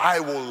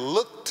 I will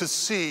look to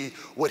see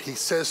what he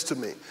says to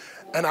me.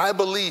 And I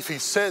believe he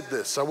said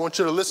this. I want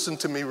you to listen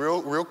to me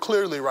real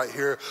clearly right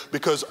here,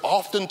 because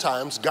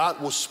oftentimes God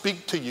will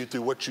speak to you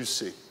through what you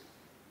see.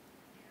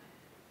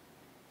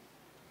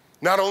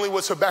 Not only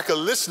was Habakkuk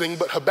listening,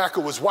 but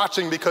Habakkuk was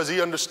watching, because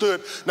he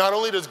understood not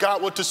only does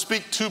God want to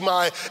speak to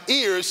my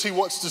ears, he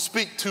wants to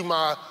speak to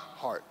my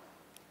heart.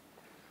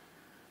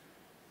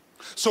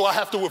 So I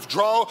have to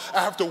withdraw,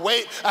 I have to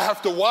wait, I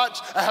have to watch,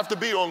 I have to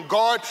be on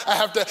guard, I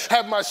have to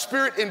have my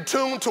spirit in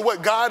tune to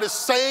what God is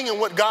saying and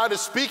what God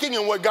is speaking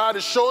and what God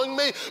is showing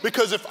me,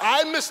 because if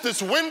I miss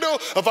this window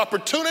of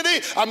opportunity,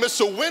 I miss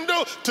a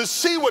window to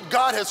see what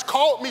God has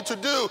called me to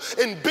do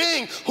in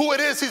being who it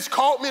is he's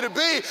called me to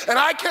be, and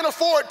I can't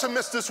afford to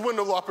miss this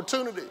window of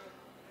opportunity.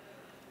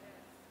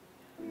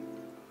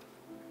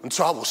 And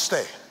so I will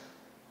stay.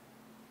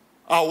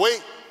 I'll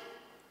wait,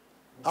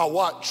 I'll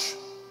watch.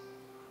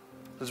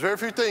 There's very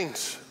few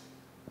things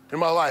in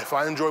my life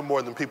I enjoy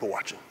more than people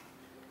watching.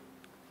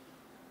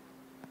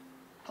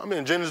 I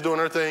mean, Jen is doing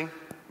her thing.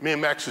 Me and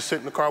Max just sit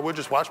in the car. We'll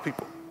just watch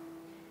people.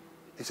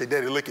 He said,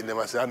 Daddy, look at them.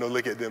 I said, I know,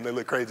 look at them. They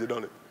look crazy,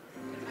 don't it?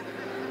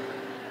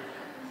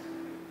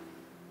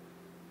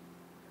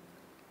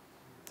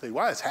 Say,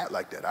 why is his hat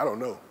like that? I don't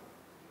know.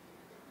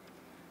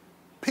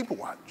 People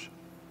watch.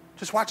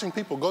 Just watching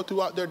people go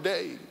throughout their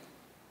day.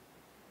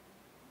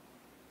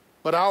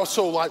 But I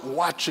also like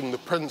watching the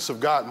presence of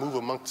God move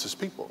amongst his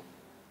people.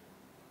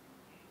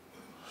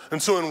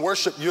 And so in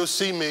worship, you'll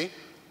see me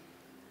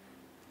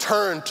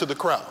turn to the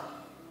crowd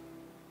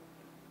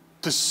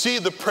to see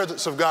the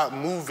presence of God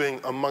moving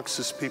amongst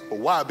his people.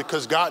 Why?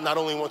 Because God not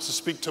only wants to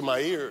speak to my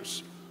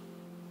ears,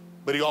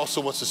 but he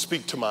also wants to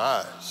speak to my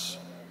eyes.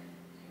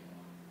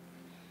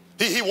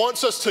 He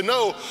wants us to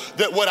know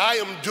that what I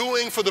am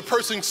doing for the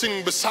person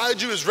sitting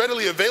beside you is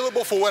readily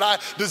available for what I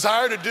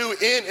desire to do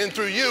in and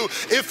through you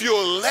if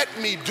you'll let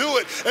me do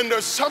it. And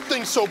there's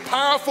something so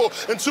powerful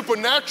and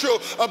supernatural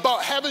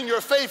about having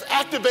your faith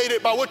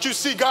activated by what you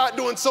see God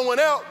doing someone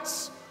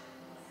else.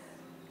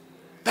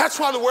 That's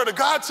why the word of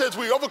God says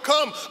we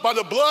overcome by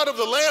the blood of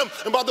the Lamb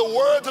and by the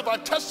words of our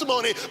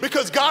testimony,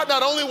 because God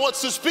not only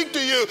wants to speak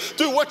to you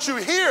through what you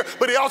hear,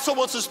 but he also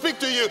wants to speak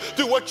to you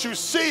through what you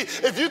see.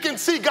 If you can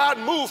see God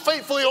move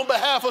faithfully on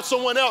behalf of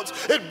someone else,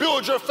 it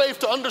builds your faith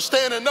to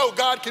understand and know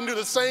God can do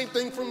the same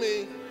thing for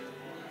me.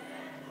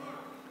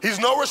 He's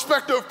no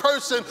respecter of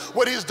person.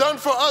 What he's done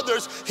for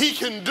others, he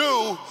can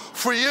do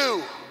for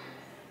you.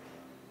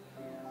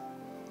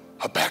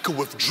 Habakkuk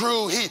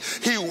withdrew,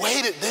 he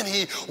waited, then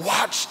he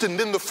watched, and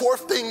then the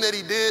fourth thing that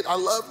he did, I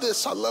love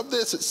this,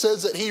 it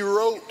says that he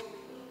wrote.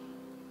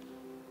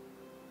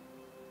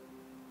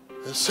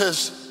 It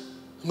says,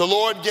 the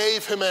Lord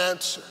gave him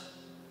answer.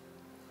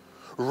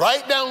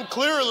 Write down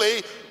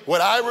clearly what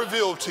I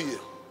revealed to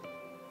you.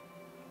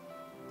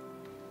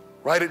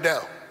 Write it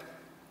down.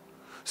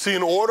 See,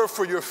 in order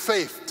for your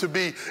faith to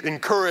be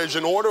encouraged,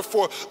 in order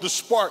for the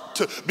spark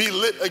to be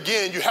lit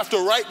again, you have to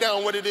write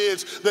down what it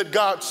is that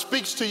God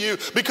speaks to you,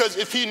 because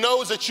if he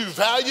knows that you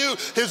value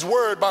his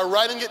word by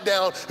writing it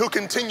down, he'll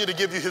continue to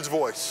give you his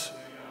voice.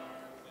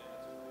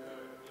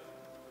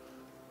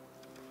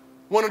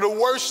 One of the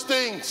worst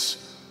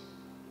things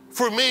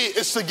for me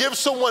is to give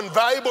someone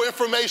valuable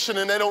information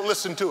and they don't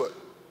listen to it.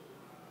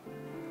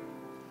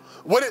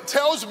 What it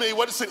tells me,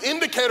 what it's an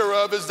indicator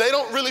of, is they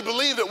don't really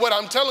believe that what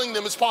I'm telling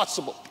them is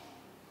possible.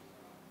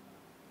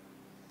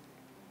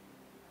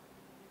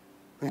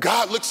 And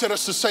God looks at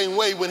us the same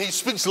way when he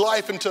speaks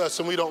life into us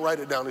and we don't write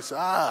it down. He says,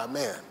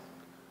 man,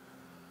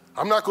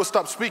 I'm not going to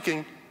stop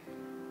speaking,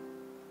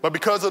 but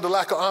because of the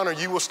lack of honor,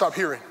 you will stop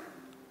hearing.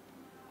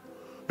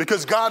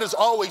 Because God is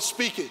always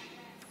speaking.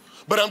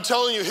 But I'm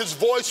telling you, his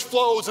voice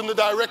flows in the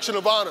direction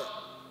of honor.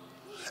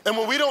 And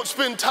when we don't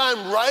spend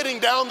time writing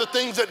down the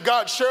things that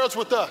God shares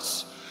with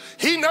us,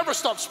 he never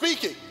stops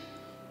speaking.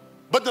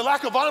 But the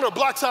lack of honor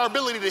blocks our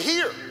ability to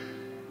hear.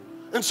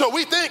 And so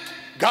we think,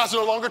 God's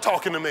no longer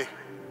talking to me.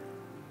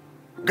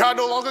 God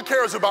no longer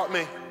cares about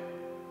me.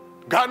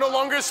 God no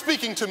longer is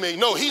speaking to me.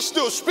 No, he's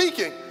still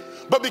speaking.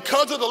 But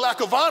because of the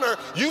lack of honor,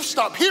 you've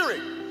stopped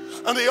hearing.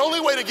 And the only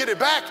way to get it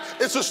back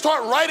is to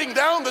start writing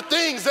down the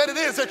things that it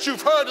is that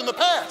you've heard in the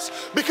past.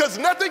 Because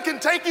nothing can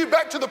take you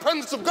back to the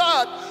presence of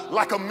God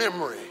like a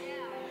memory.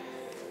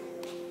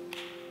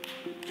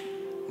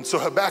 And so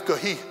Habakkuk,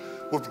 he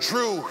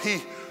withdrew,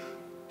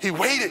 he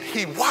waited,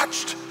 he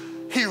watched,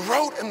 he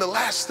wrote, and the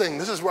last thing,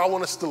 this is where I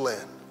want us to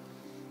land.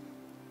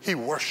 He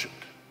worshiped.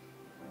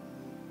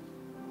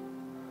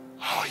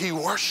 Oh, he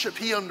worshiped,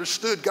 he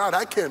understood, God,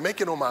 I can't make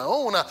it on my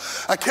own.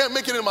 I can't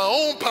make it in my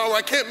own power.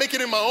 I can't make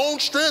it in my own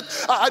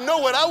strength. I know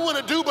what I want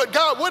to do, but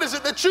God, what is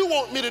it that you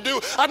want me to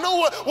do? I know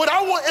what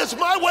I want is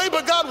my way,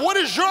 but God, what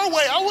is your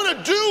way? I want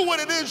to do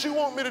what it is you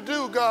want me to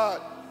do,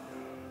 God.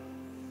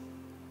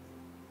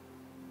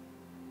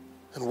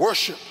 And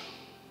worship,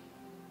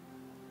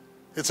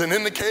 it's an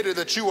indicator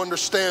that you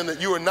understand that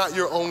you are not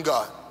your own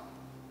God.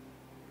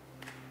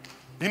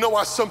 You know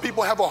why some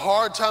people have a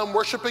hard time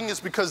worshiping?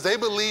 It's because they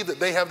believe that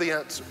they have the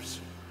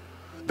answers.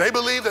 They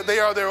believe that they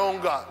are their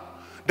own God.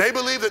 They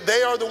believe that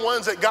they are the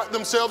ones that got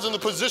themselves in the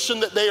position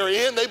that they are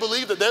in. They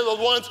believe that they're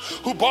the ones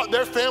who brought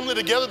their family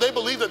together. They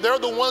believe that they're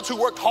the ones who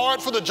worked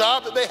hard for the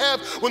job that they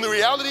have, when the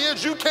reality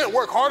is you can't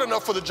work hard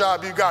enough for the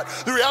job you got.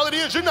 The reality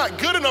is you're not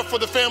good enough for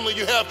the family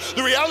you have.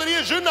 The reality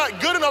is you're not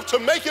good enough to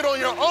make it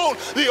on your own.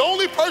 The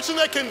only person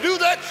that can do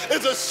that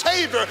is a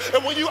Savior.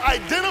 And when you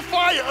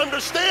identify and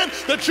understand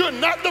that you're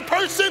not the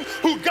person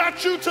who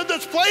got you to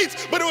this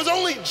place, but it was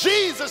only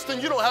Jesus,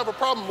 then you don't have a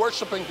problem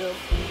worshiping him.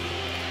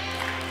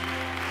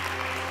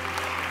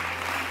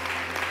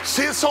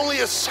 See, it's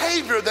only a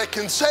Savior that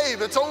can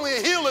save. It's only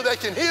a healer that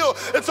can heal.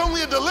 It's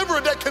only a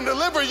deliverer that can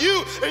deliver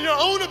you in your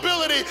own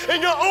ability,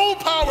 in your own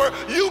power.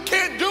 You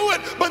can't do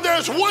it, but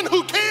there's one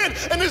who can,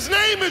 and his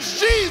name is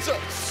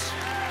Jesus.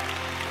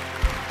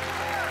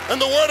 And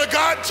the Word of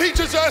God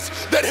teaches us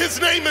that his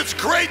name is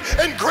great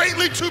and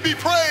greatly to be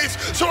praised.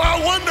 So I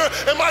wonder,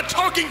 am I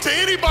talking to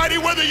anybody,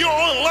 whether you're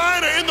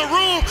online or in the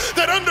room,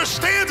 that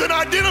understands and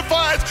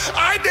identifies,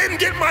 I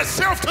didn't get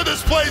myself to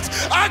this place.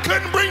 I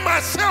couldn't bring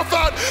myself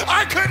out.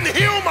 I couldn't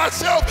heal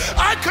myself.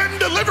 I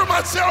couldn't deliver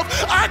myself.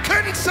 I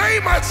couldn't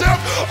save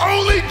myself.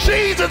 Only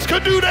Jesus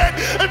could do that.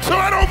 And so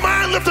I don't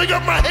mind lifting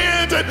up my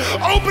hands and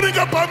opening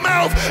up my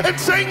mouth and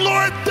saying,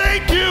 Lord,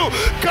 thank you.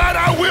 God,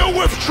 I will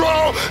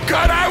withdraw.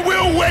 God, I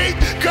will wait.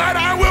 God,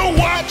 I will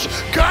watch.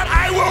 God,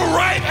 I will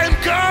write. And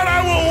God, I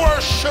will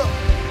worship.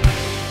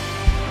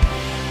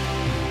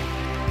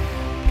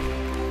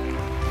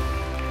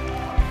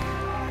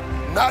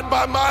 Not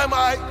by my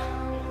might,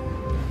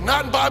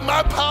 not by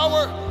my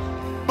power,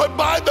 but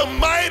by the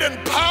might and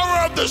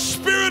power of the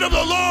Spirit of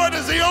the Lord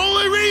is the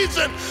only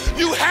reason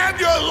you have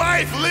your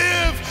life,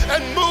 live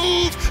and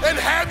move and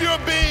have your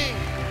being.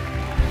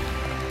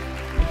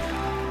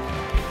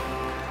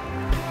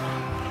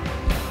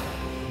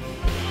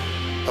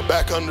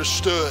 Habakkuk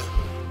understood.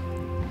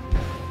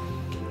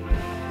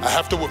 I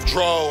have to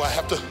withdraw. I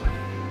have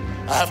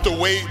to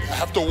wait. I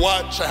have to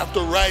watch. I have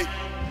to write,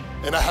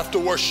 and I have to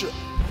worship.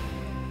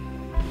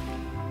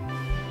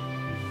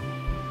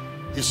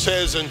 He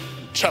says in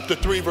chapter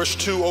 3, verse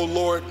 2, "O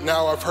Lord,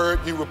 now I've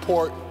heard you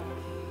report,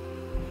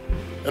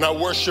 and I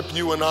worship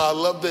you." And I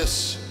love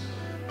this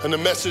in the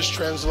Message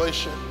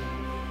translation.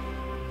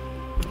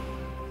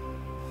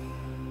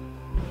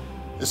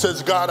 It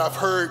says, God, I've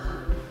heard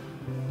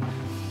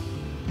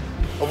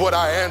of what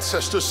our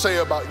ancestors say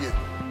about you.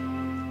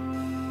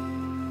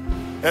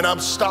 And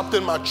I'm stopped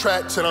in my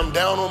tracks and I'm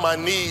down on my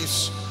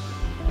knees.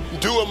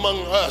 Do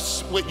among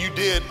us what you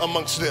did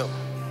amongst them.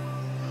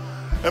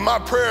 And my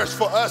prayers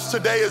for us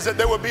today is that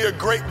there would be a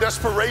great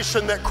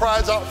desperation that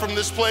cries out from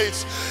this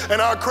place. And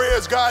our prayer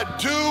is, God,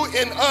 do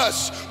in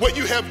us what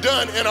you have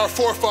done in our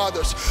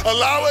forefathers.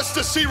 Allow us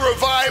to see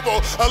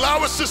revival.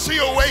 Allow us to see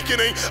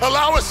awakening.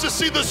 Allow us to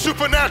see the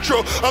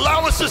supernatural.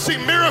 Allow us to see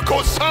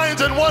miracles,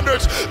 signs, and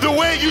wonders the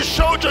way you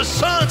showed your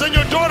sons and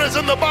your daughters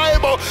in the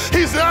Bible.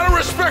 He's not a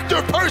respecter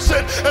of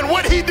person. And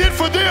what he did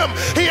for them,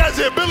 he has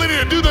the ability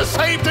to do the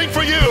same thing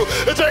for you.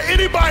 Is there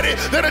anybody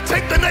that'll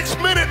take the next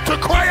minute to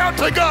cry out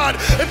to God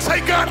and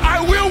say, God, I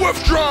will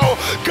withdraw.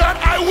 God,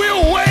 I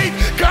will wait.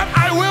 God,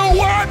 I will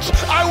watch.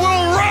 I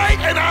will write,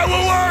 and I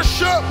will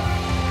worship.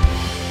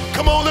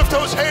 Come on, lift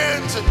those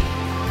hands.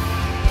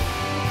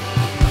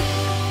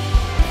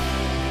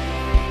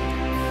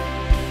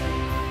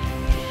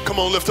 Come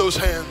on, lift those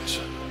hands.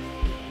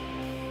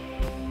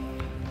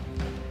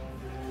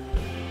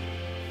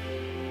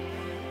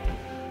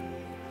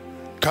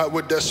 God,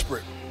 we're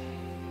desperate.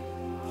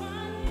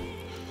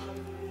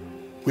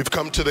 We've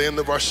come to the end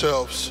of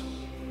ourselves.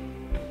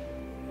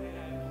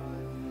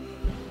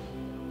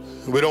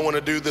 We don't want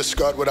to do this,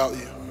 God, without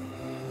you.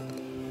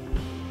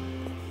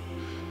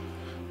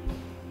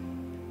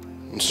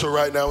 And so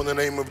right now, in the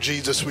name of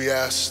Jesus, we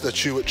ask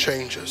that you would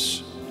change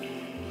us.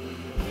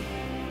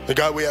 And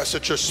God, we ask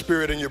that your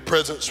Spirit and your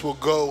presence will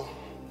go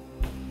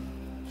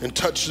and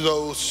touch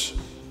those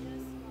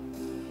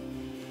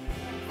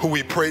who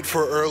we prayed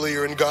for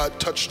earlier. And God,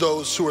 touch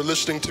those who are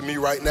listening to me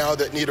right now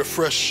that need a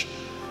fresh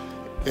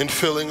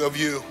infilling of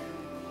you.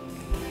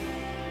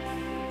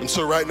 And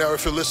so right now,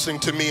 if you're listening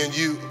to me and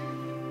you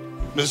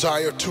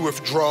desire to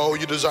withdraw,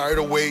 you desire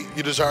to wait,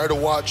 you desire to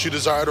watch, you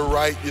desire to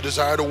write, you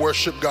desire to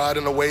worship God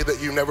in a way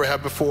that you never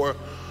have before,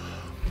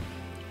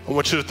 I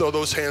want you to throw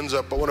those hands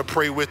up. I want to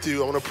pray with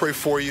you. I want to pray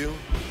for you.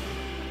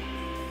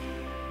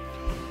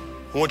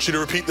 I want you to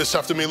repeat this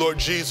after me. Lord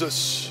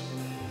Jesus,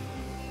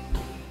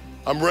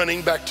 I'm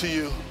running back to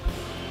you.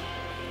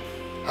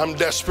 I'm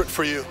desperate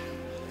for you.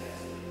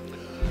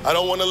 I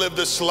don't want to live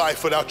this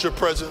life without your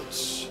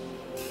presence.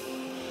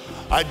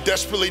 I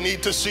desperately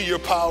need to see your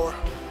power.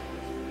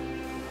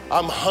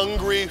 I'm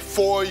hungry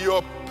for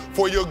your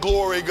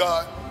glory,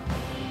 God.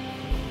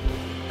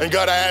 And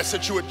God, I ask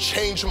that you would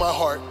change my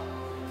heart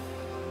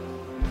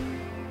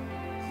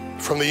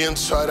from the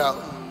inside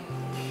out.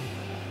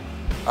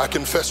 I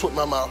confess with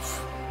my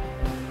mouth,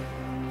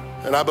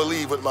 and I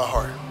believe with my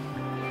heart,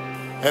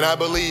 and I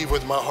believe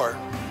with my heart,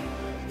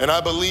 and I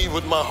believe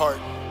with my heart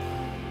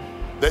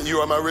that you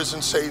are my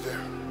risen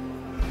Savior.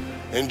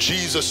 In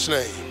Jesus'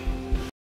 name.